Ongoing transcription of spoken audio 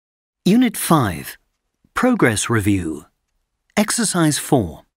Unit 5. Progress Review. Exercise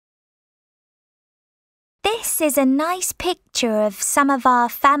 4. This is a nice picture of some of our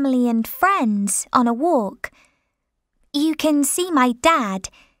family and friends on a walk. You can see my dad.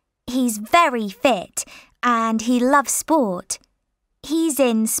 He's very fit and he loves sport. He's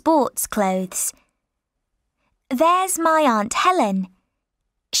in sports clothes. There's my Aunt Helen.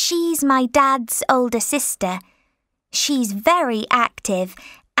 She's my dad's older sister. She's very active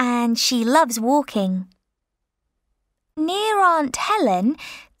and she loves walking. Near Aunt Helen,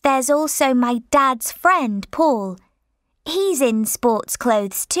 there's also my dad's friend, Paul. He's in sports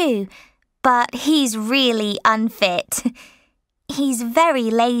clothes too, but he's really unfit. He's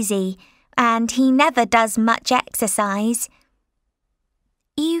very lazy and he never does much exercise.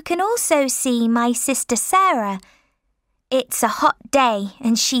 You can also see my sister Sarah. It's a hot day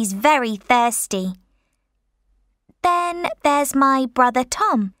and she's very thirsty. Then there's my brother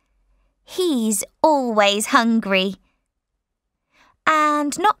Tom. He's always hungry.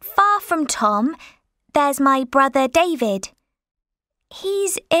 And not far from Tom, there's my brother David.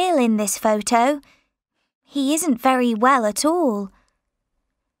 He's ill in this photo. He isn't very well at all.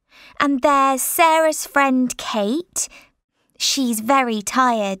 And there's Sarah's friend Kate. She's very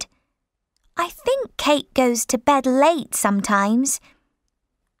tired. I think Kate goes to bed late sometimes.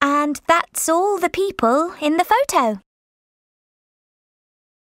 And that's all the people in the photo.